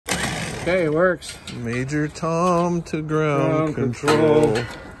Okay, it works. Major Tom to ground control.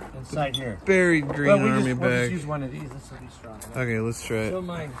 Inside here. Buried green army We'll bag. just use one of these. This will be strong. Okay, let's try it. Show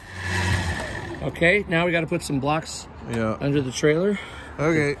mine. Okay, now we got to put some blocks under the trailer.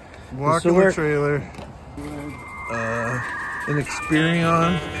 Okay, block in the trailer. An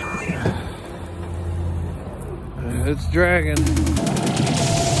Experion. It's dragging.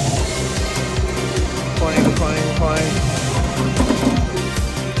 Clang, clang, clang.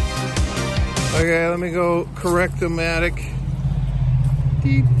 Okay, let me go correct-o-matic.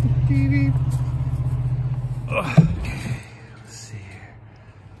 Deep, deep, deep. Okay, let's see here.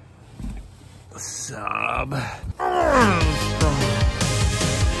 Saab.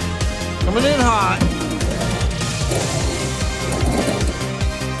 Coming in hot.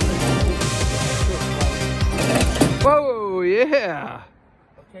 Whoa, yeah.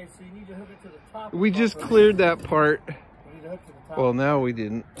 Okay, so you need to hook it to the top. We just cleared that part. You need to hook to the top. Well, now we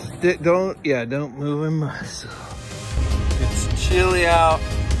didn't. Don't move in muscle. It's chilly out.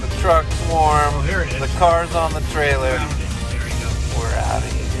 The truck's warm. Oh, here it is. The car's on the trailer. There we go. We're out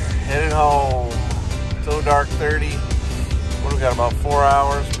of here. Headed home. So dark 30. What do we got? About 4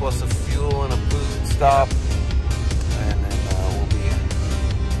 hours plus a fuel and a food stop.